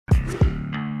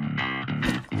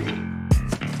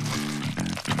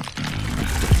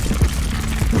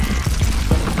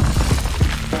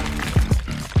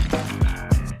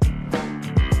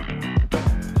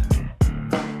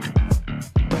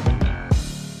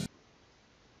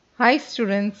Hi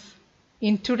students,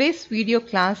 in today's video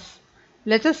class,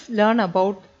 let us learn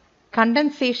about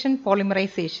condensation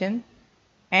polymerization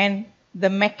and the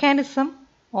mechanism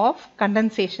of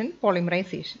condensation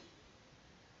polymerization.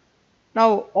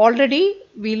 Now already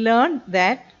we learned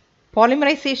that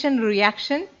polymerization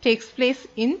reaction takes place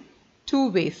in two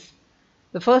ways.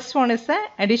 The first one is the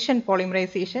addition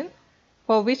polymerization,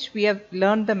 for which we have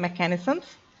learned the mechanisms.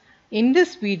 In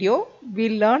this video, we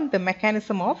learned the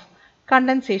mechanism of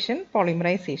condensation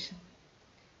polymerization.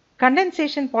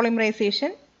 Condensation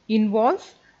polymerization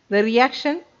involves the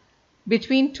reaction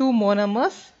between two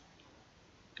monomers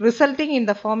resulting in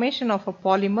the formation of a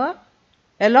polymer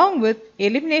along with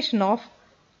elimination of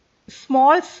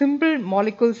small simple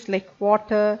molecules like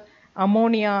water,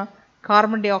 ammonia,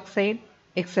 carbon dioxide,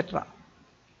 etc.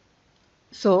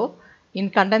 So, in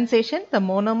condensation, the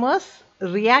monomers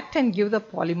react and give the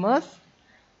polymers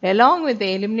along with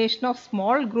the elimination of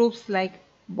small groups like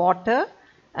water,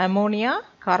 ammonia,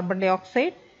 carbon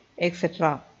dioxide,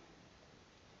 etc.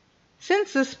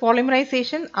 Since this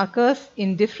polymerization occurs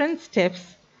in different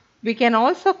steps, we can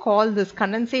also call this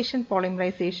condensation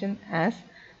polymerization as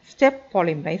step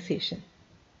polymerization.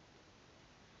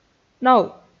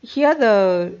 Now, here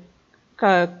the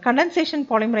condensation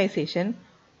polymerization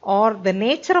or the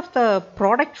nature of the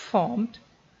product formed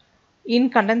in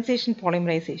condensation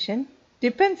polymerization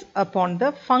depends upon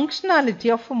the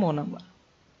functionality of a monomer.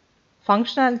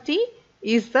 Functionality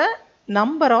is the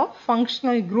number of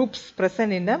functional groups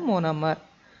present in a monomer.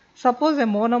 Suppose a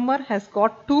monomer has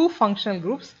got two functional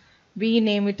groups, we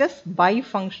name it as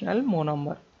bifunctional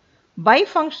monomer.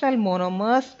 Bifunctional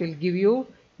monomers will give you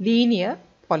linear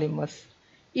polymers.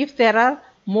 If there are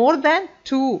more than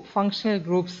two functional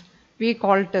groups, we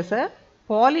call it as a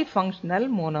polyfunctional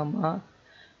monomer.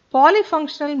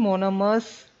 Polyfunctional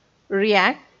monomers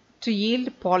react to yield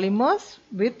polymers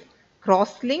with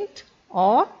cross-linked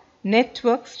or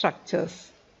network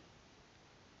structures.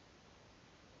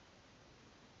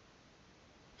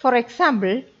 For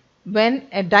example, when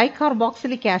a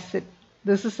dicarboxylic acid,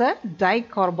 this is a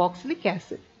dicarboxylic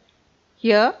acid.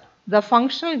 Here the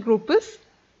functional group is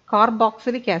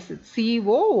carboxylic acid,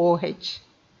 COOH.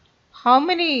 How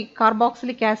many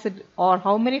carboxylic acid or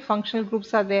how many functional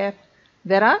groups are there?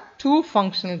 There are two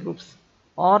functional groups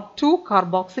or two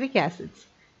carboxylic acids.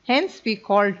 Hence we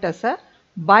call it as a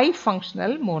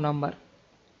bifunctional monomer.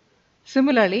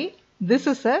 Similarly, this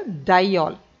is a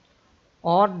diol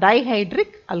or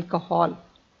dihydric alcohol.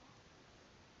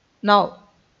 Now,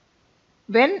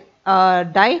 when a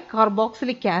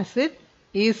dicarboxylic acid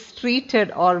is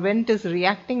treated or when it is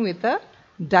reacting with a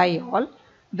diol,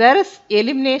 there is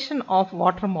elimination of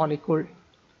water molecule.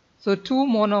 So, the two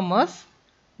monomers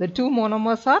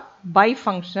are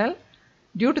bifunctional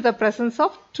due to the presence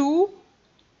of two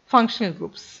functional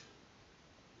groups.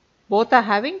 Both are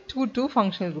having two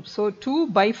functional groups. So, two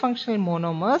bifunctional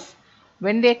monomers,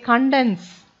 when they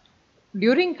condense,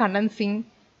 during condensing,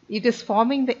 it is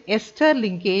forming the ester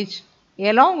linkage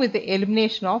along with the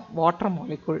elimination of water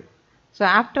molecule. So,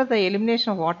 after the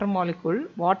elimination of water molecule,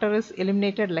 water is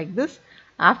eliminated like this.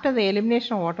 After the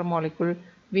elimination of water molecule,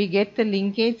 we get the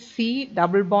linkage C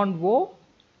double bond O,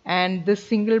 and this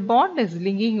single bond is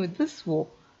linking with this O.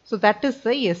 So, that is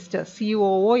the ester.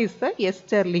 COO is the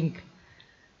ester link.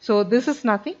 So, this is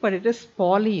nothing but it is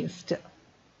polyester.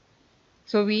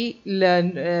 So, we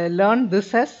learn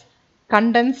this as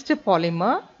condensed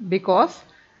polymer because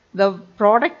the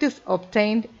product is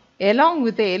obtained along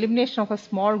with the elimination of a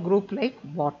small group like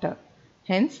water.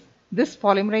 Hence, this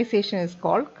polymerization is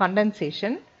called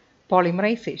condensation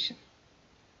polymerization.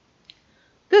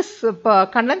 This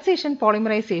condensation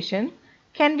polymerization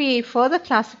can be further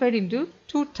classified into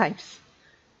two types.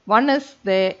 One is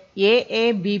the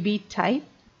AABB type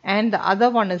and the other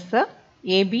one is the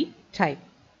AB type.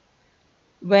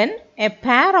 When a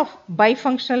pair of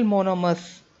bifunctional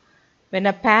monomers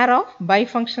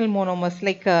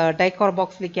like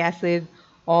dicarboxylic acid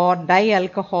or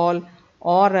dialcohol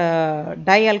or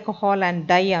dialcohol and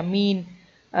diamine,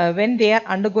 when they are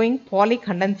undergoing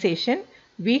polycondensation,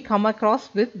 we come across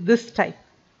with this type.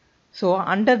 So,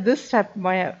 under this type,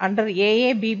 under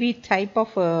AABB type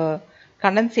of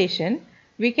condensation,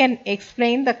 we can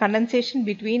explain the condensation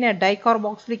between a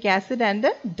dicarboxylic acid and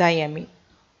a diamine,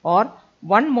 or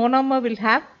one monomer will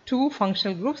have two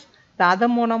functional groups, the other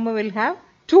monomer will have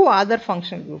two other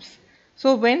functional groups.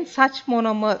 So, when such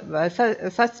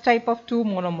such type of two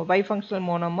bifunctional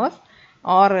monomers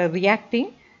are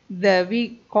reacting,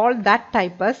 we call that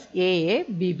type as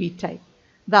AABB type.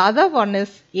 The other one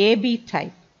is AB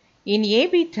type. In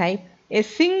AB type, a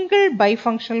single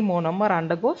bifunctional monomer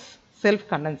undergoes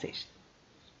self-condensation.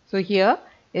 So, here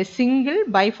A single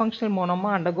bifunctional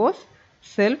monomer undergoes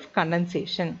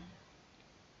self-condensation.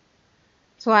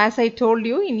 So as I told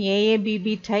you, in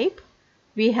AABB type,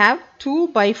 we have two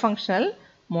bifunctional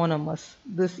monomers.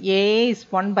 This AA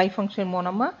is one bifunctional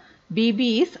monomer,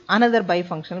 BB is another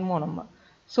bifunctional monomer.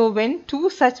 So when two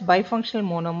such bifunctional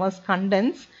monomers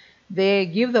condense, they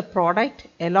give the product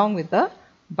along with the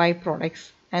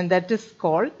byproducts, and that is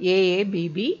called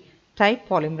AABB type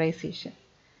polymerization.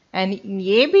 And in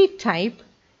AB type,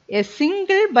 a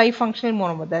single bifunctional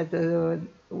monomer,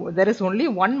 there is only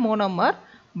one monomer,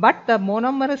 but the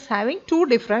monomer is having two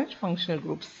different functional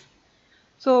groups.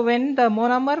 So when the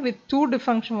monomer with two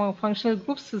different functional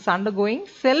groups is undergoing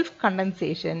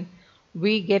self-condensation,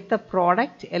 we get the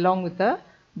product along with the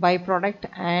byproduct,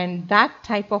 and that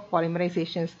type of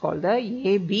polymerization is called the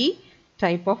AB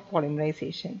type of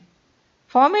polymerization.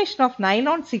 Formation of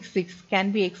nylon 6,6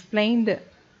 can be explained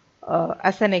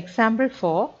as an example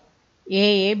for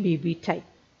AABB type,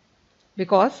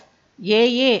 because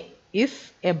AA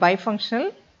is a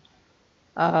bifunctional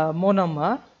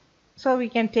monomer. So we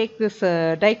can take this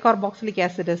dicarboxylic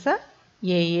acid as a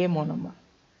AA monomer.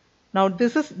 Now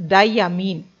this is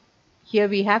diamine. Here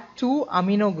we have two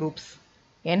amino groups,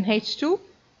 NH2,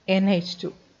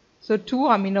 NH2. So two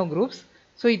amino groups.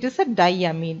 So it is a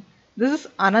diamine. This is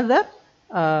another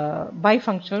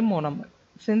bifunctional monomer.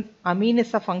 Since amine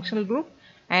is a functional group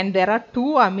and there are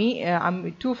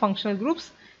two functional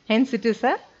groups, hence it is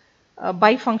a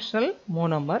bifunctional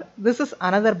monomer. This is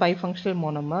another bifunctional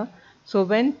monomer. So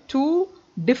when two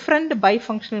different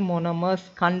bifunctional monomers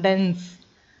condense,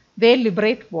 they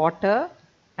liberate water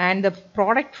and the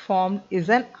product formed is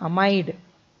an amide.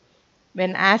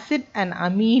 When acid and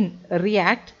amine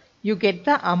react, you get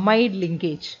the amide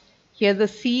linkage. Here the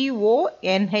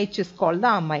CONH is called the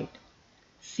amide.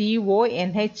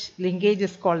 CONH linkage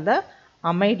is called the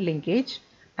amide linkage,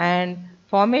 and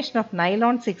formation of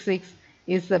nylon 6,6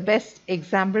 is the best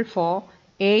example for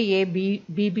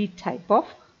AABB type of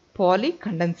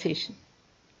polycondensation.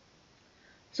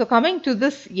 So coming to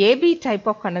this AB type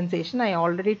of condensation, I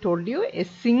already told you, a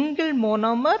single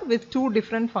monomer with two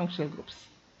different functional groups.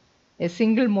 A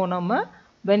single monomer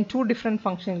when two different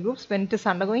functional groups, when it is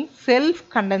undergoing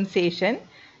self-condensation,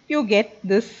 you get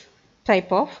this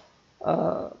type of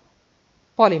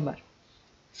polymer.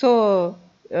 So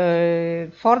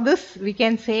for this we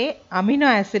can say amino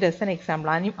acid as an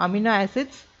example.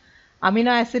 Amino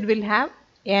acid will have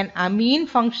an amine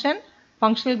functional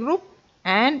group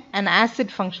and an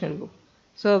acid functional group.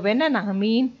 So when an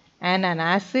amine and an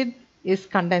acid is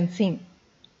condensing,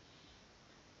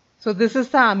 so this is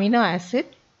the amino acid.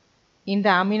 In the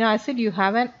amino acid you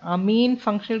have an amine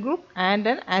functional group and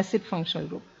an acid functional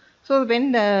group. So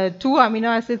when the two amino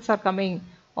acids are coming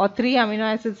or three amino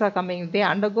acids are coming, they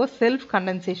undergo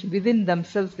self-condensation within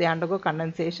themselves. They undergo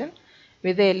condensation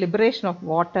with a liberation of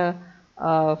water,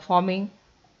 forming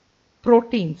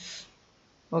proteins.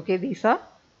 Okay, these are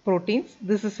proteins.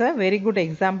 This is a very good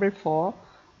example for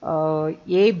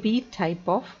AB type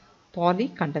of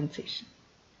polycondensation.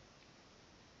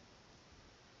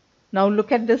 Now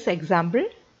look at this example.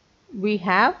 We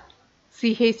have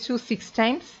CH2 6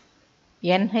 times,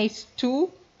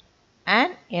 NH2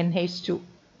 and NH2.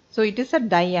 So it is a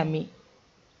diamine.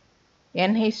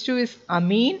 NH2 is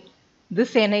amine.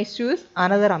 This NH2 is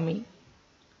another amine.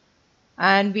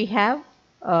 And we have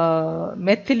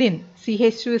methylene.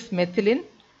 CH2 is methylene.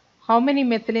 How many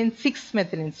methylene? 6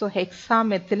 methylene. So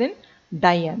hexamethylene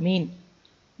diamine.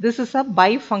 This is a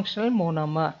bifunctional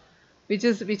monomer,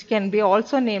 which can be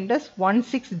also named as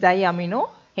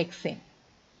 1,6-diaminohexane.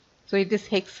 So it is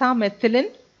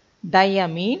hexamethylene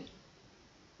diamine.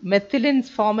 Methylene's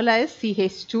formula is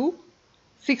CH2.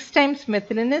 6 times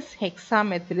methylene is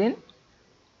hexamethylene.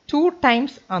 2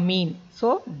 times amine,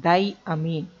 so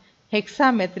diamine.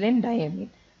 Hexamethylene diamine.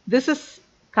 This is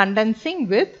condensing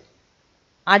with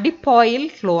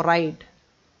adipoyl chloride.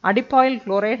 Adipoyl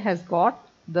chloride has got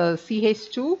the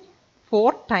CH2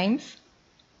 4 times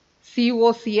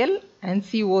COCl and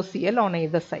COCl on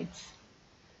either sides.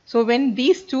 So when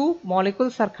these two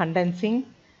molecules are condensing,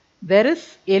 there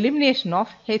is elimination of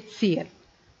HCl.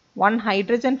 One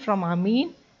hydrogen from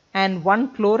amine and one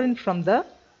chlorine from the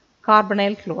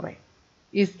carbonyl chloride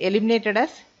is eliminated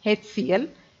as HCl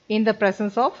in the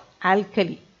presence of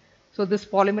alkali. So this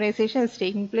polymerization is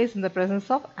taking place in the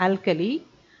presence of alkali,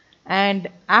 and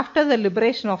after the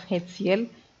liberation of HCl,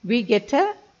 we get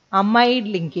a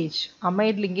amide linkage.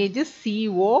 Amide linkage is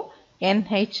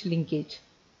CONH linkage.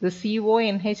 The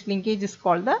CONH linkage is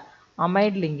called the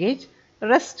amide linkage.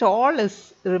 Rest all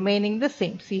is remaining the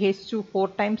same. CH2 4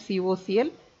 times COCl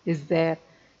is there.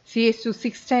 CH2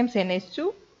 6 times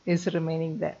NH2 is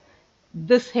remaining there.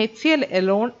 this HCl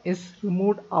alone is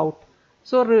removed out.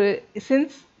 So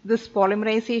since this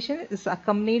polymerization is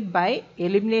accompanied by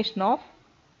elimination of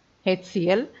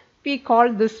HCl, we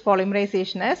call this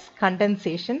polymerization as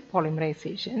condensation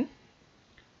polymerization.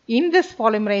 In this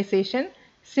polymerization,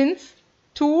 since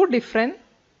two different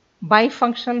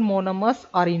bifunctional monomers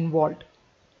are involved,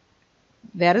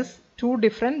 there is two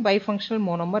different bifunctional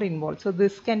monomer involved. So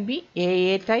this can be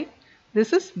AA type,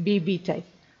 this is BB type.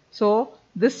 So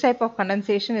this type of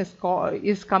condensation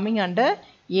is coming under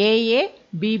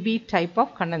AA-BB type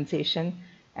of condensation,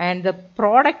 and the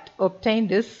product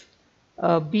obtained is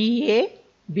BA,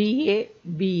 BA,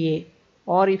 BA.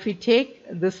 Or if we take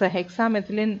this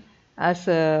hexamethylene as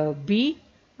B,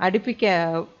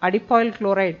 adipoyl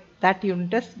chloride, that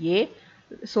unit is A.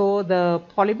 So the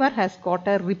polymer has got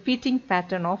a repeating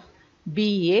pattern of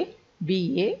BA,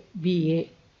 BA, BA,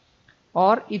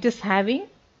 or it is having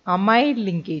amide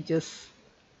linkages.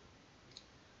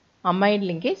 Amide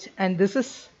linkage, and this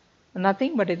is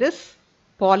nothing but it is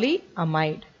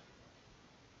polyamide.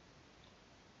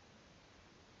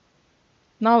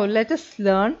 Now let us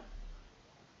learn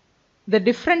the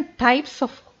different types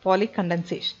of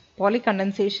polycondensation.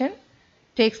 Polycondensation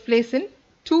takes place in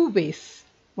two ways.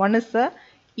 One is the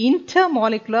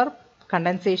intermolecular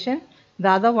condensation, the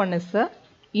other one is the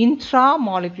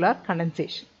intramolecular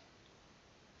condensation.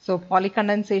 So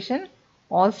polycondensation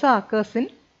also occurs in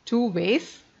two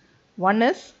ways. One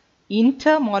is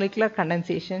intermolecular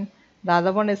condensation, the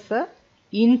other one is the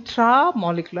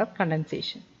intramolecular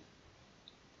condensation.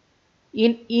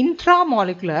 In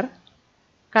intramolecular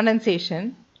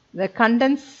condensation, the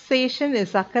condensation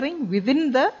is occurring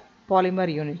within the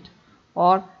polymer unit,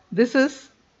 or this is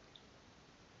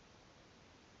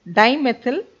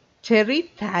dimethyl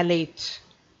terephthalate.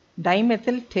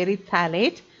 Dimethyl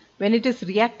terephthalate, when it is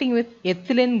reacting with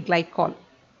ethylene glycol,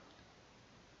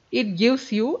 it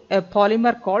gives you a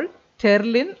polymer called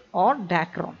terylene or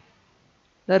dacron.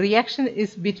 The reaction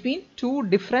is between two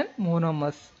different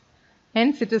monomers.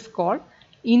 Hence it is called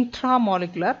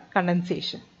intramolecular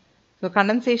condensation. So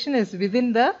condension is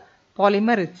within the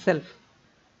polymer itself.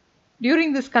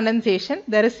 During this condensation,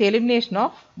 there is elimination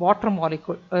of water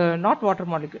molecule, not water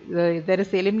molecule, there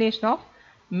is elimination of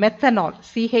methanol,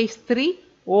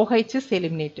 CH3OH is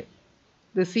eliminated.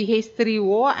 The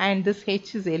CH3O and this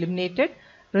H is eliminated,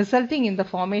 resulting in the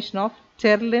formation of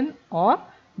terylene or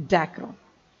dacron.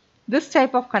 This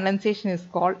type of condensation is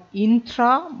called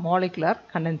intramolecular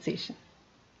condensation.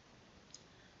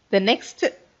 The next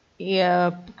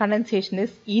condensation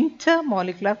is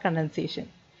intermolecular condensation.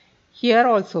 Here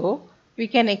also we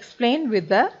can explain with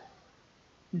the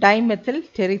dimethyl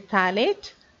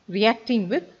terephthalate reacting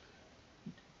with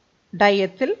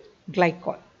diethyl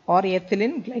glycol or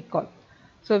ethylene glycol.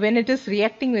 So when it is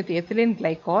reacting with ethylene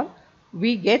glycol,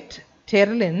 we get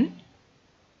terylene.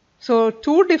 So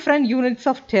two different units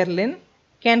of terylene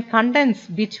can condense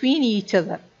between each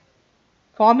other,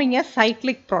 forming a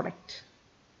cyclic product.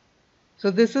 So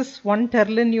this is one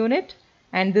terylene unit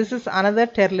and this is another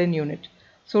terylene unit.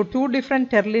 So two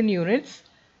different terylene units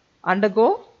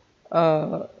undergo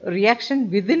reaction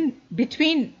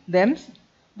between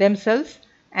themselves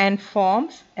and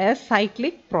forms a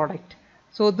cyclic product.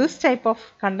 So this type of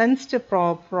condensed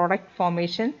product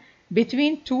formation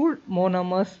between two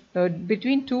monomers,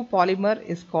 between two polymer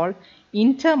is called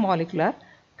intermolecular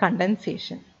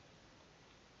condensation.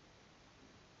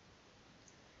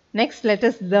 Next, let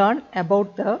us learn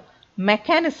about the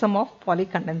mechanism of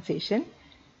polycondensation,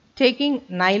 taking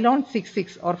nylon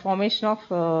 66 or formation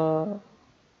of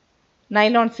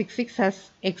nylon 66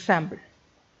 as example.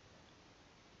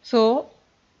 So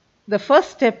the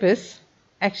first step is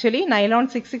actually nylon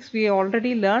 66. We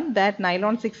already learned that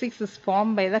nylon 66 is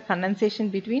formed by the condensation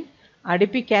between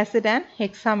adipic acid and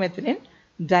hexamethylene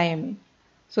diamine.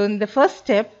 So in the first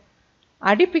step,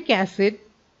 adipic acid,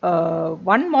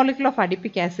 one molecule of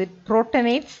adipic acid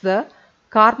protonates the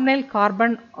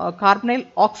carbonyl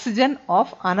oxygen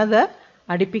of another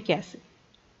adipic acid.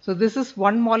 So this is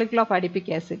one molecule of adipic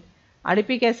acid.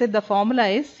 Adipic acid, the formula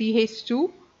is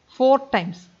CH2 4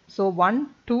 times. So 1,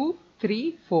 2,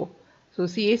 3, 4. So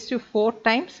CH2 4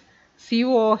 times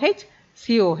COOH,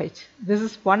 COH. This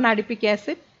is one adipic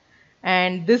acid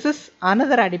and this is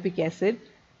another adipic acid.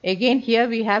 Again here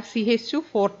we have CH2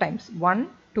 4 times. 1,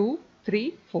 2,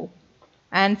 3, 4.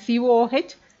 And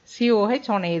COOH, COH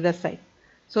on either side.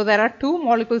 So there are two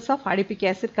molecules of adipic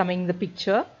acid coming in the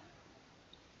picture.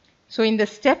 So in the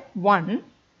step 1,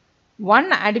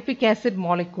 one adipic acid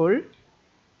molecule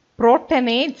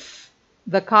protonates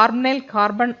the carbonyl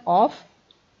carbon of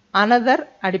another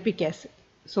adipic acid.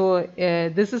 So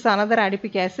this is another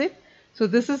adipic acid. So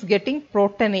this is getting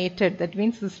protonated. That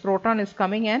means this proton is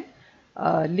coming and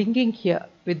linking here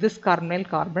with this carbonyl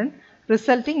carbon,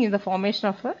 resulting in the formation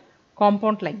of a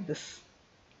compound like this.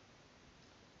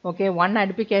 Okay, one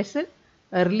adipic acid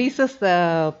releases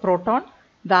the proton,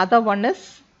 the other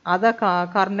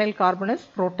carbonyl carbon is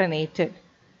protonated.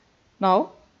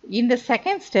 Now in the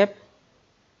second step,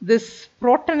 this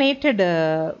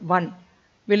protonated one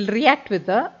will react with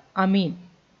the amine.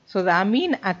 So the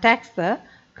amine attacks the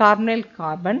carbonyl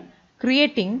carbon,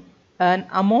 creating an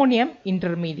ammonium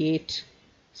intermediate.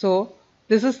 So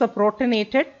this is the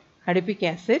protonated adipic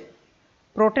acid.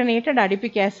 Protonated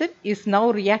adipic acid is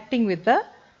now reacting with the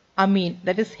amine,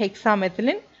 that is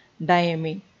hexamethylene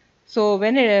diamine. So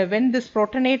when this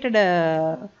protonated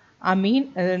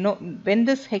when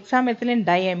this hexamethylene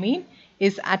diamine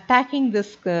is attacking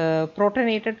this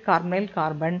protonated carbonyl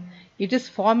carbon, it is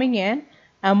forming an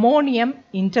ammonium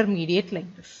intermediate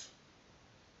like this.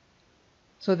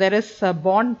 So there is a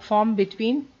bond formed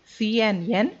between C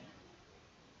and N.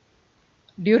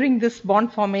 During this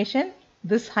bond formation,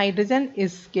 this hydrogen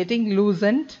is getting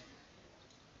loosened,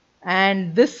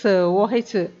 and this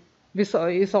OH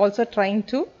is also trying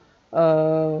to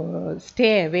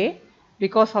stay away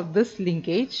because of this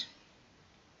linkage.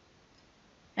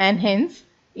 And hence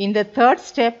in the third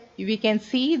step we can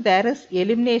see there is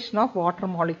elimination of water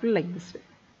molecule like this way.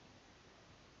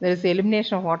 There is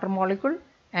elimination of water molecule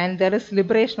and there is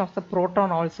liberation of the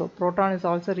proton also. Proton is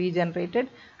also regenerated,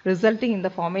 resulting in the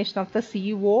formation of the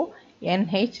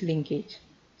CONH linkage.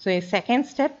 So a second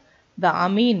step, the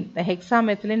amine, the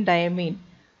hexamethylene diamine.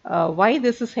 Why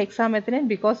this is hexamethylene?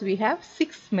 Because we have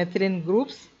 6 methylene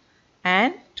groups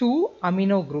and 2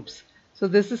 amino groups. So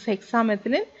this is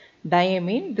hexamethylene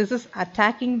diamine. This is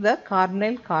attacking the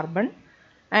carbonyl carbon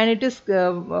and it is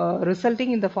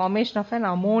resulting in the formation of an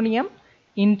ammonium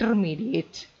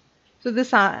intermediate. So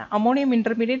this ammonium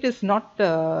intermediate is not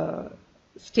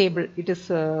stable. It is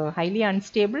highly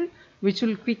unstable, which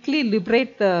will quickly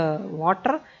liberate the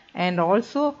water and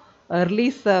also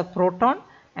release the proton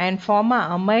and form a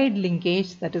amide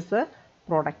linkage, that is the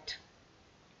product.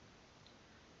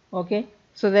 Okay,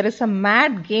 so there is a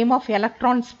mad game of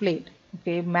electrons played.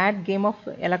 Okay, mad game of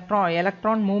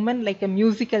electron movement like a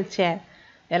musical chair.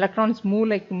 Electrons move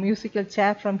like a musical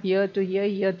chair from here to here,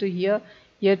 here to here,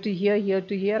 here to here, here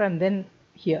to here, and then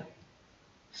here.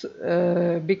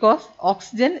 So, because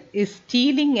oxygen is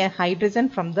stealing a hydrogen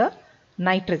from the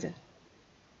nitrogen.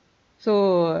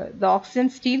 So the oxygen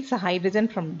steals a hydrogen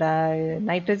from the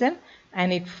nitrogen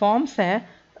and it forms a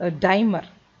dimer.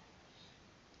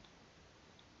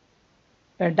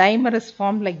 A dimer is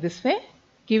formed like this way,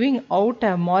 giving out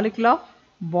a molecule of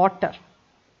water.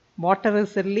 Water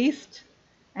is released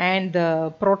and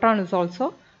the proton is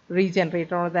also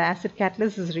regenerated, or the acid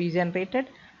catalyst is regenerated,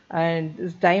 and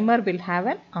this dimer will have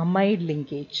an amide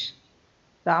linkage.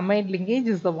 The amide linkage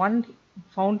is the one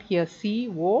found here,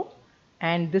 CO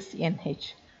and this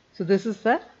NH. So this is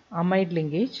the amide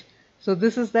linkage. So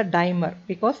this is the dimer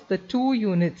because the two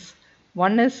units,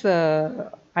 one is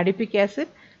adipic acid,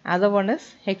 other one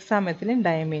is hexamethylene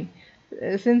diamine.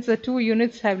 Since the two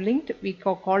units have linked, we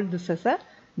call this as a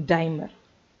dimer.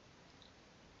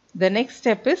 The next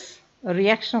step is a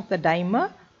reaction of the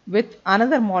dimer with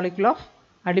another molecule of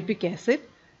adipic acid.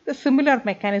 The similar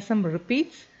mechanism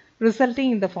repeats,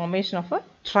 resulting in the formation of a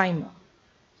trimer.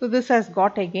 So this has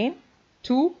got again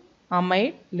two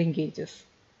amide linkages.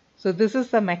 So this is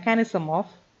the mechanism of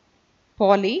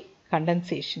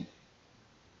polycondensation.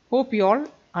 Hope you all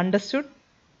understood.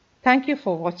 Thank you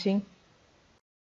for watching.